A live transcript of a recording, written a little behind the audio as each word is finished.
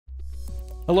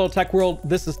Hello Tech World,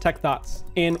 this is Techthoughts,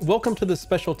 and welcome to this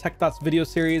special Techthoughts video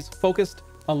series focused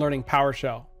on learning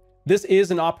PowerShell. This is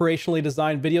an operationally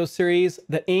designed video series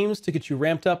that aims to get you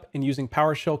ramped up in using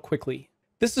PowerShell quickly.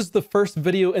 This is the first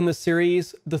video in the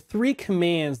series, the 3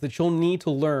 commands that you'll need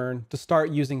to learn to start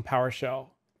using PowerShell.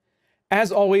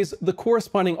 As always, the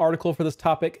corresponding article for this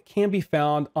topic can be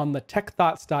found on the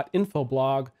techthoughts.info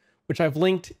blog, which I've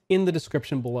linked in the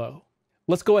description below.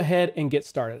 Let's go ahead and get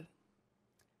started.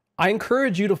 I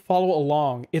encourage you to follow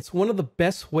along. It's one of the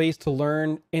best ways to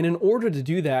learn, and in order to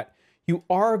do that, you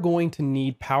are going to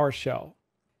need PowerShell.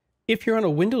 If you're on a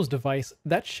Windows device,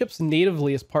 that ships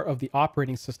natively as part of the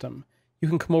operating system. You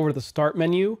can come over to the Start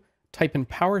menu, type in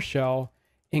PowerShell,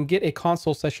 and get a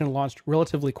console session launched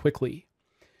relatively quickly.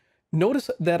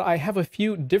 Notice that I have a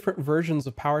few different versions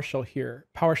of PowerShell here,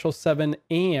 PowerShell 7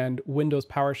 and Windows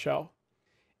PowerShell.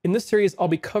 In this series, I'll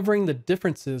be covering the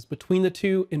differences between the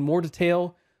two in more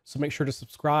detail, so make sure to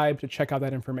subscribe to check out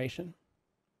that information.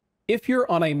 If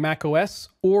you're on a macOS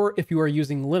or if you are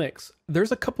using Linux,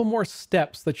 there's a couple more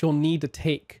steps that you'll need to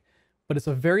take, but it's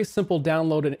a very simple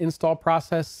download and install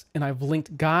process, and I've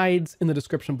linked guides in the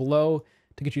description below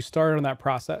to get you started on that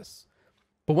process.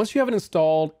 But once you have it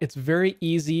installed, it's very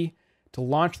easy to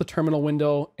launch the terminal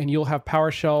window and you'll have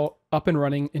PowerShell up and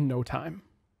running in no time.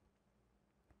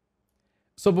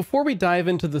 So before we dive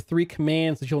into the 3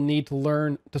 commands that you'll need to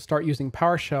learn to start using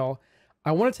PowerShell,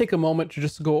 I want to take a moment to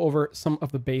just go over some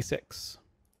of the basics.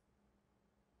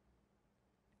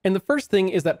 And the first thing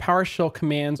is that PowerShell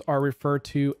commands are referred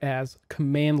to as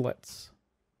cmdlets.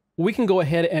 We can go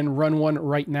ahead and run one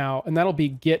right now, and that'll be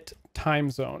get time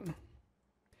zone.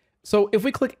 So if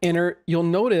we click enter, you'll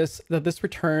notice that this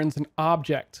returns an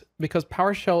object because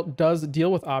PowerShell does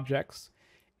deal with objects.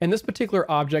 And this particular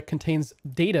object contains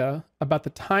data about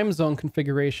the time zone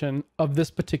configuration of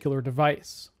this particular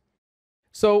device.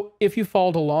 So if you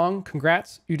followed along,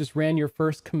 congrats, you just ran your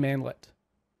first cmdlet.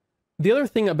 The other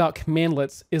thing about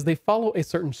cmdlets is they follow a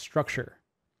certain structure.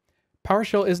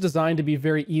 PowerShell is designed to be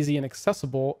very easy and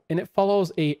accessible, and it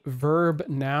follows a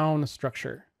verb-noun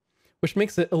structure, which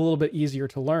makes it a little bit easier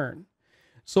to learn.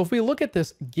 So if we look at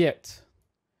this get,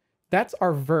 that's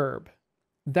our verb.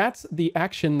 That's the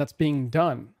action that's being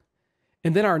done.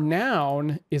 And then our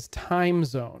noun is time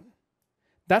zone.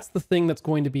 That's the thing that's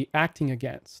going to be acting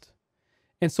against.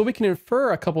 And so we can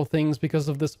infer a couple things because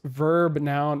of this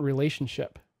verb-noun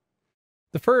relationship.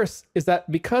 The first is that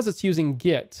because it's using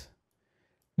get,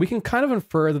 we can kind of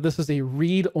infer that this is a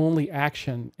read-only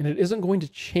action and it isn't going to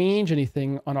change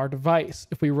anything on our device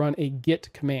if we run a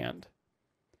get command.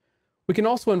 We can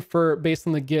also infer based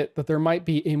on the get that there might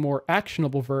be a more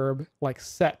actionable verb like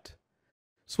set.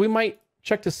 So we might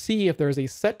check to see if there's a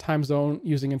set time zone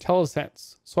using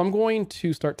IntelliSense. So I'm going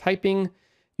to start typing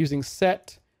using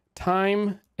set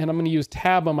time, and I'm going to use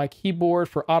tab on my keyboard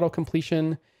for auto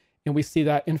completion. And we see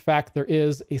that in fact there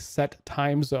is a set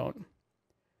time zone.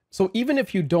 So even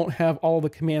if you don't have all the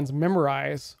commands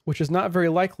memorized, which is not very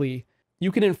likely,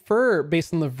 you can infer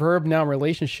based on the verb-noun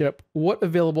relationship what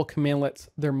available cmdlets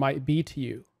there might be to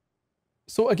you.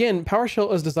 So again,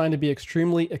 PowerShell is designed to be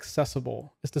extremely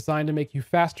accessible. It's designed to make you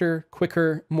faster,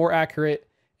 quicker, more accurate,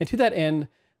 and to that end,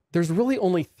 there's really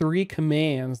only 3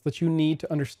 commands that you need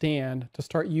to understand to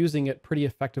start using it pretty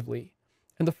effectively.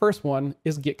 And the first one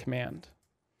is get command.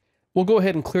 We'll go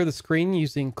ahead and clear the screen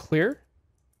using clear.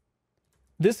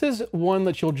 This is one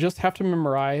that you'll just have to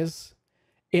memorize.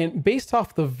 And based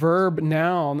off the verb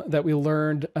noun that we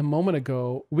learned a moment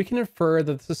ago, we can infer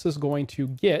that this is going to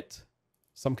get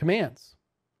some commands.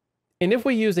 And if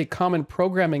we use a common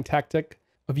programming tactic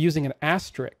of using an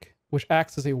asterisk, which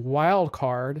acts as a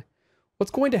wildcard,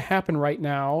 what's going to happen right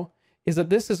now is that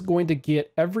this is going to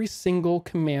get every single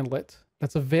cmdlet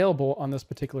that's available on this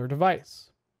particular device.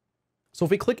 So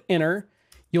if we click enter,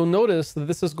 you'll notice that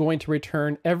this is going to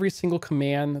return every single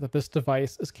command that this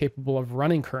device is capable of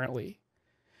running currently.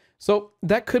 So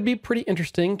that could be pretty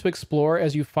interesting to explore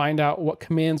as you find out what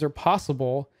commands are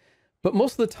possible, but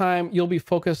most of the time you'll be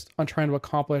focused on trying to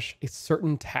accomplish a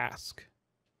certain task.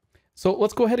 So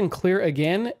let's go ahead and clear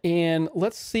again, and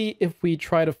let's see if we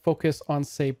try to focus on,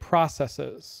 say,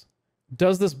 processes.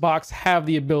 Does this box have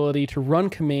the ability to run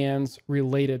commands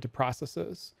related to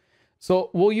processes?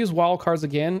 So we'll use wildcards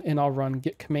again, and I'll run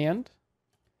get command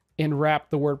and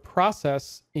wrap the word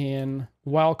process in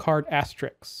wildcard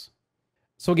asterisks.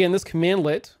 So again, this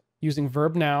cmdlet using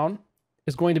verb noun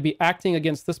is going to be acting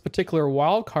against this particular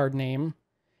wildcard name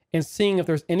and seeing if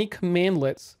there's any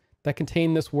cmdlets that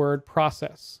contain this word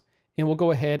process. And we'll go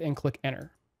ahead and click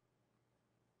enter.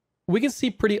 We can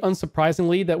see pretty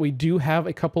unsurprisingly that we do have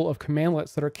a couple of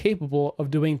cmdlets that are capable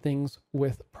of doing things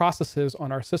with processes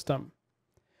on our system.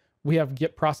 We have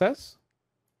git process.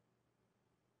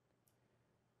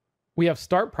 We have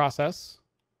start process,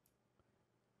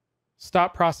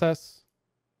 stop process,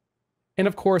 and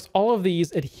of course, all of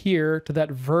these adhere to that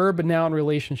verb-noun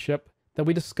relationship that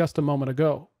we discussed a moment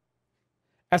ago.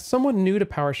 As someone new to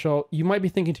PowerShell, you might be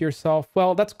thinking to yourself,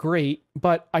 well, that's great,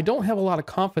 but I don't have a lot of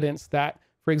confidence that,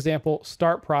 for example,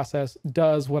 start process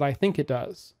does what I think it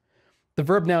does. The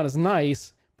verb noun is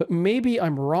nice, but maybe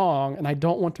I'm wrong and I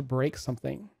don't want to break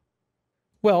something.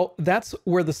 Well, that's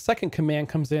where the second command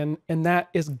comes in, and that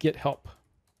is git help.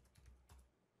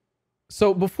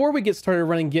 So before we get started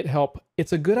running git help,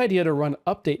 it's a good idea to run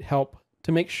update help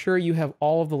to make sure you have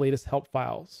all of the latest help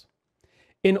files.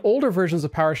 In older versions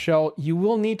of PowerShell, you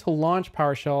will need to launch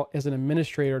PowerShell as an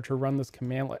administrator to run this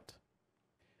commandlet.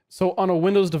 So on a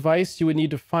Windows device, you would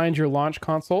need to find your launch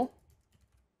console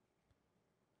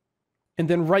and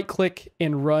then right-click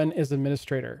and run as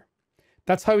administrator.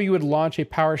 That's how you would launch a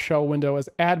PowerShell window as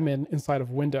admin inside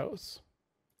of Windows.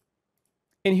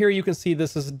 And here you can see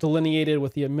this is delineated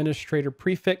with the administrator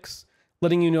prefix,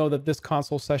 letting you know that this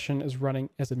console session is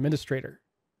running as administrator.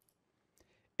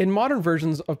 In modern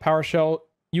versions of PowerShell,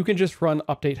 you can just run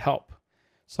update help.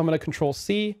 So I'm going to Control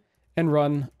C and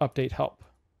run update help.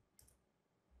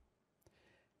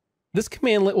 This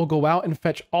commandlet will go out and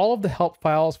fetch all of the help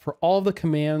files for all of the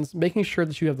commands, making sure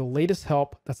that you have the latest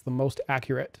help that's the most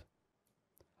accurate.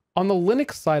 On the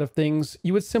Linux side of things,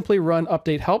 you would simply run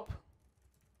update help,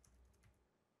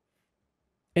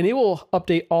 and it will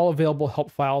update all available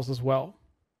help files as well.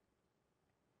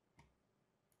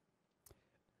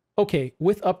 Okay,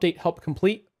 with update help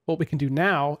complete, what we can do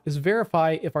now is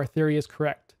verify if our theory is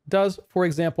correct. Does, for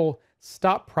example,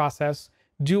 stop process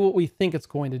do what we think it's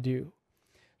going to do?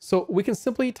 So we can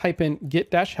simply type in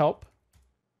git-help,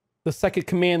 the second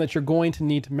command that you're going to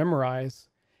need to memorize,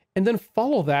 and then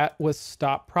follow that with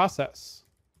stop process.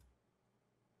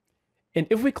 And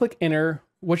if we click enter,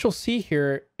 what you'll see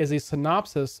here is a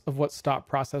synopsis of what stop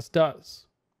process does.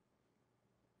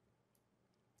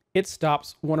 It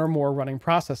stops one or more running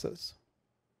processes.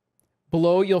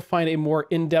 Below, you'll find a more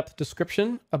in-depth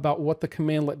description about what the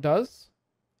commandlet does,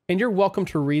 and you're welcome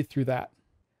to read through that.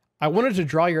 I wanted to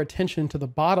draw your attention to the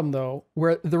bottom though,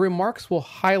 where the remarks will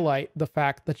highlight the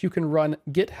fact that you can run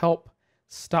git help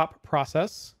stop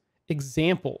process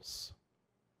examples.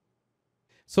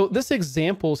 So this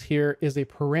examples here is a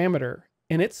parameter,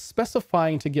 and it's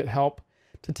specifying to git help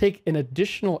to take an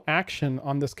additional action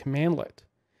on this commandlet.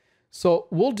 So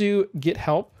we'll do git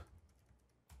help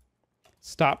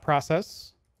stop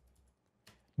process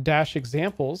dash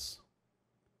examples.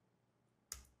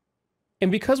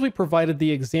 And because we provided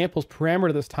the examples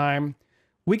parameter this time,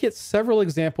 we get several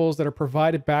examples that are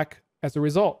provided back as a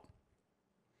result.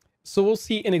 So we'll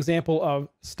see an example of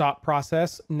stop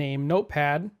process name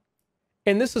notepad.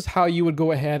 And this is how you would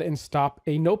go ahead and stop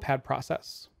a notepad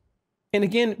process. And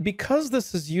again, because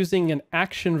this is using an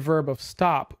action verb of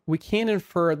stop, we can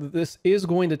infer that this is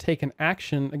going to take an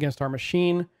action against our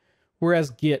machine, whereas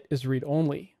git is read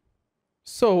only.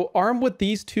 So armed with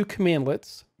these two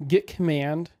commandlets, git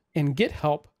command and git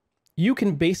help, you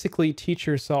can basically teach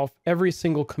yourself every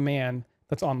single command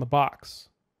that's on the box.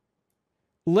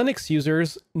 Linux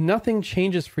users, nothing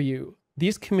changes for you.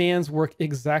 These commands work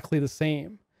exactly the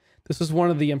same. This is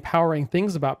one of the empowering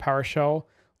things about PowerShell.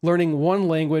 Learning one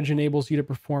language enables you to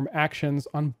perform actions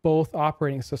on both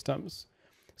operating systems.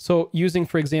 So using,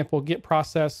 for example, git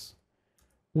process,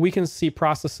 we can see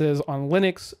processes on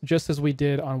Linux just as we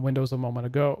did on Windows a moment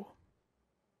ago.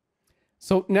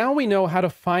 So now we know how to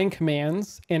find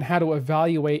commands and how to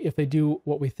evaluate if they do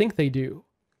what we think they do.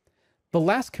 The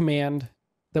last command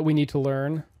that we need to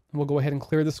learn, and we'll go ahead and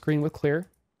clear the screen with clear,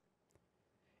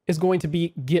 is going to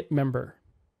be git member.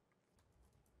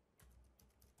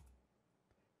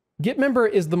 Git member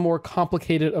is the more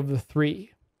complicated of the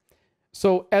three.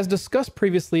 So as discussed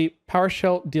previously,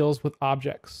 PowerShell deals with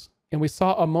objects. And we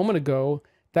saw a moment ago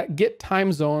that get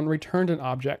time zone returned an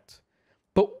object.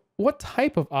 But what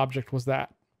type of object was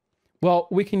that? Well,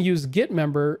 we can use git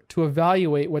member to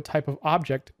evaluate what type of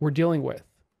object we're dealing with.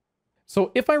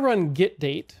 So if I run git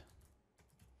date,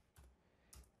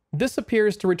 this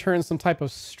appears to return some type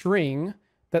of string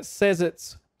that says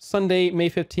it's Sunday, May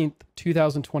 15th,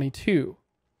 2022.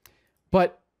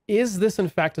 But is this in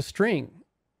fact a string?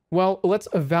 Well, let's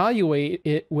evaluate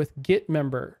it with git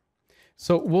member.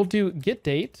 So we'll do git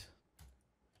date,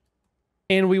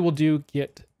 and we will do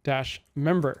git dash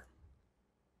member.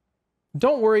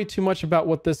 Don't worry too much about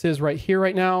what this is right here,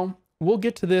 right now. We'll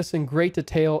get to this in great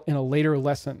detail in a later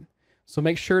lesson. So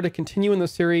make sure to continue in the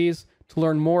series to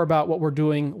learn more about what we're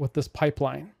doing with this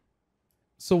pipeline.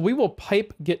 So we will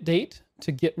pipe git date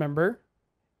to git member,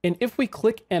 And if we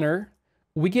click enter,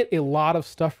 we get a lot of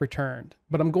stuff returned,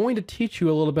 but I'm going to teach you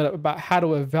a little bit about how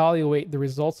to evaluate the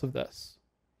results of this.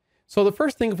 So the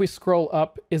first thing, if we scroll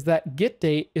up, is that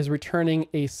getDate is returning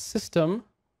a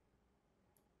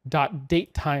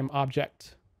system.datetime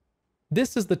object.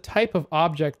 This is the type of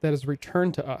object that is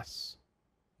returned to us.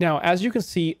 Now, as you can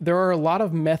see, there are a lot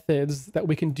of methods that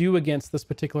we can do against this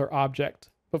particular object,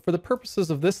 but for the purposes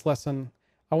of this lesson,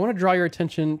 I want to draw your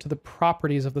attention to the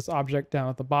properties of this object down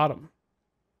at the bottom.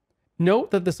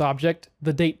 Note that this object,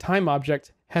 the datetime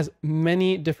object, has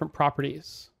many different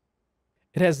properties.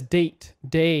 It has date,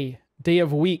 day, day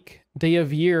of week, day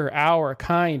of year, hour,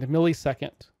 kind,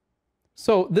 millisecond.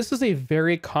 So this is a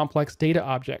very complex data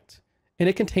object, and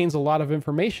it contains a lot of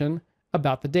information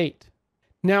about the date.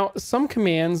 Now, some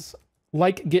commands,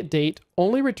 like getDate,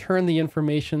 only return the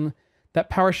information that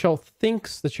PowerShell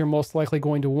thinks that you're most likely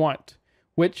going to want,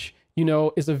 which, you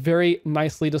know, is a very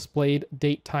nicely displayed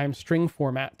datetime string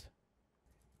format.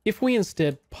 If we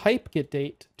instead pipe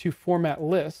getDate to format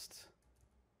list,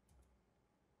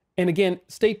 and again,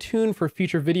 stay tuned for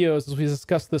future videos as we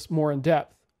discuss this more in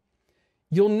depth,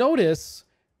 you'll notice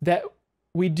that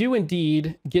we do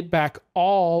indeed get back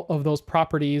all of those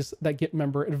properties that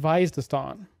getMember advised us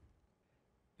on.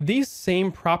 These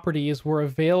same properties were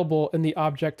available in the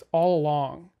object all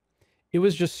along. It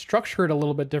was just structured a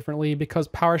little bit differently because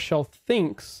PowerShell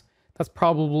thinks that's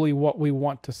probably what we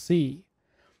want to see.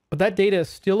 But that data is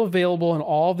still available in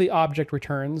all of the object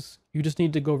returns. You just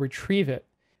need to go retrieve it.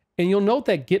 And you'll note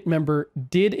that getMember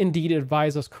did indeed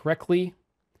advise us correctly,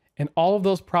 and all of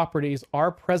those properties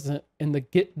are present in the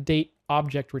getDate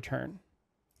object return.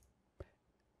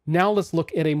 Now let's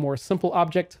look at a more simple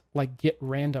object like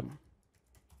getRandom.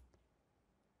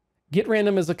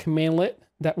 GetRandom is a commandlet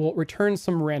that will return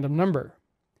some random number.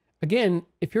 Again,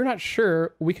 if you're not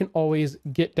sure, we can always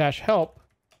get-help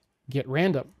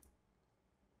getRandom.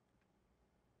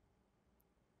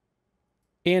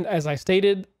 And as I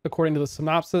stated, according to the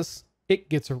synopsis, it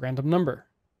gets a random number.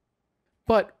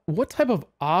 But what type of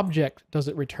object does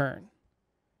it return?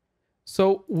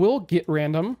 So we'll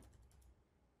getRandom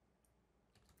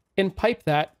and pipe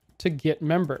that to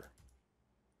getMember.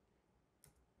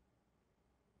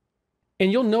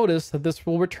 And you'll notice that this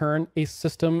will return a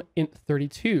system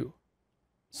int32.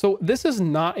 So this is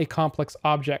not a complex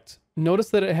object. Notice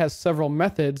that it has several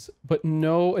methods, but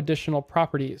no additional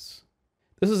properties.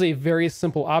 This is a very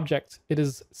simple object. It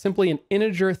is simply an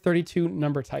integer 32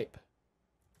 number type.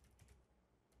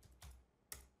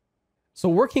 So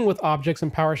working with objects in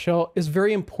PowerShell is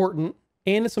very important,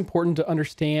 and it's important to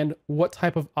understand what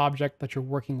type of object that you're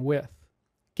working with.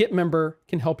 getMember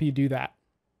can help you do that.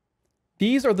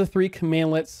 These are the three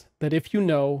commandlets that if you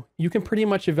know, you can pretty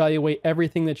much evaluate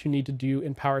everything that you need to do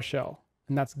in PowerShell.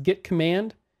 And that's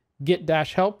getCommand,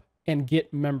 get-help, and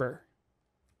getMember.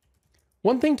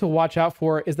 One thing to watch out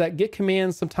for is that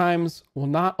getCommand sometimes will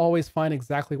not always find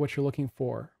exactly what you're looking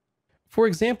for. For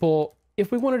example,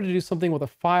 if we wanted to do something with a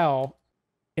file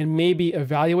and maybe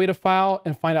evaluate a file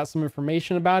and find out some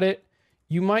information about it,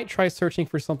 you might try searching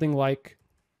for something like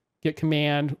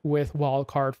getCommand with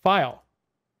wildcard file.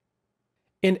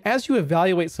 And as you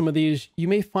evaluate some of these, you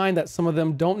may find that some of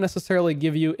them don't necessarily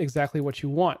give you exactly what you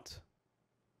want.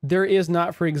 There is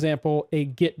not, for example, a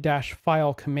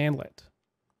get-file commandlet.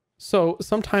 So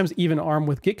sometimes even armed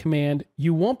with getCommand,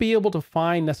 you won't be able to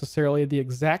find necessarily the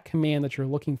exact command that you're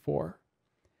looking for.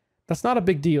 That's not a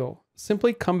big deal.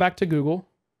 Simply come back to Google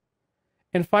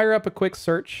and fire up a quick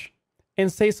search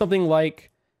and say something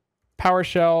like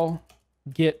PowerShell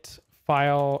get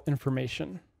file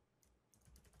information.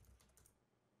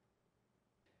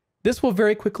 This will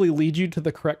very quickly lead you to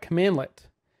the correct commandlet.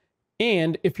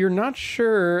 And if you're not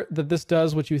sure that this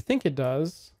does what you think it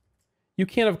does, you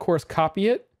can of course copy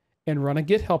it and run a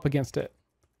get-help against it.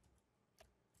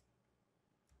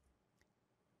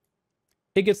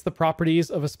 It gets the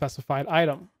properties of a specified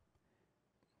item.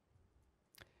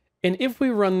 And if we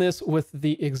run this with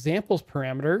the examples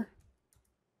parameter,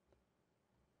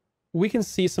 we can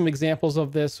see some examples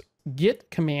of this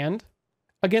get command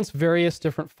against various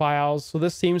different files. So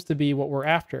this seems to be what we're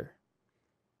after.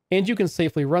 And you can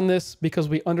safely run this because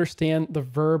we understand the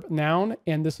verb noun,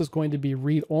 and this is going to be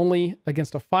read only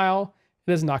against a file.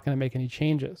 It is not going to make any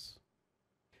changes.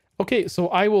 Okay, so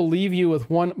I will leave you with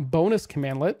one bonus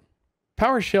commandlet.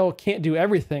 PowerShell can't do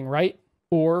everything, right?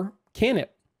 Or can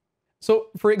it? So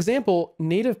for example,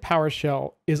 native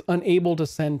PowerShell is unable to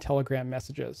send Telegram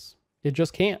messages. It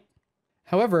just can't.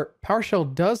 However,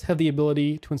 PowerShell does have the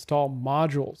ability to install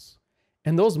modules,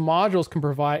 and those modules can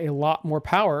provide a lot more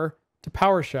power to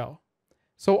PowerShell.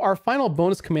 So our final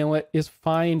bonus commandlet is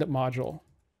find module.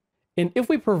 And if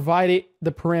we provide it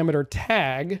the parameter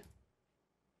tag,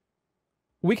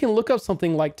 we can look up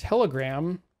something like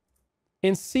Telegram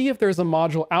and see if there's a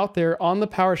module out there on the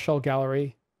PowerShell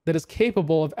gallery that is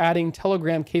capable of adding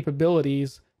Telegram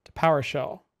capabilities to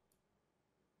PowerShell.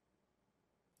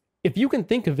 If you can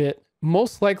think of it,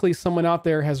 most likely someone out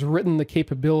there has written the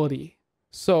capability.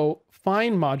 So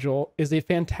find module is a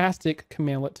fantastic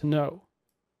commandlet to know.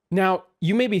 Now,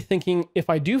 you may be thinking, if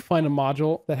I do find a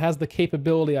module that has the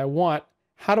capability I want,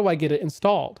 how do I get it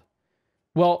installed?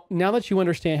 Well, now that you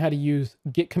understand how to use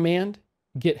git command,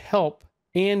 git help,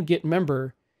 and git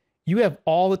member, you have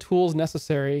all the tools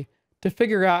necessary to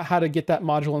figure out how to get that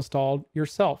module installed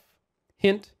yourself.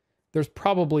 Hint, there's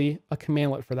probably a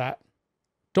commandlet for that.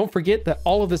 Don't forget that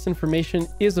all of this information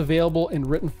is available in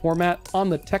written format on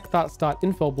the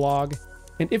techthoughts.info blog.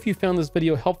 And if you found this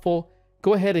video helpful,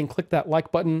 go ahead and click that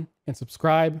like button and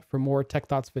subscribe for more Tech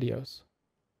Thoughts videos.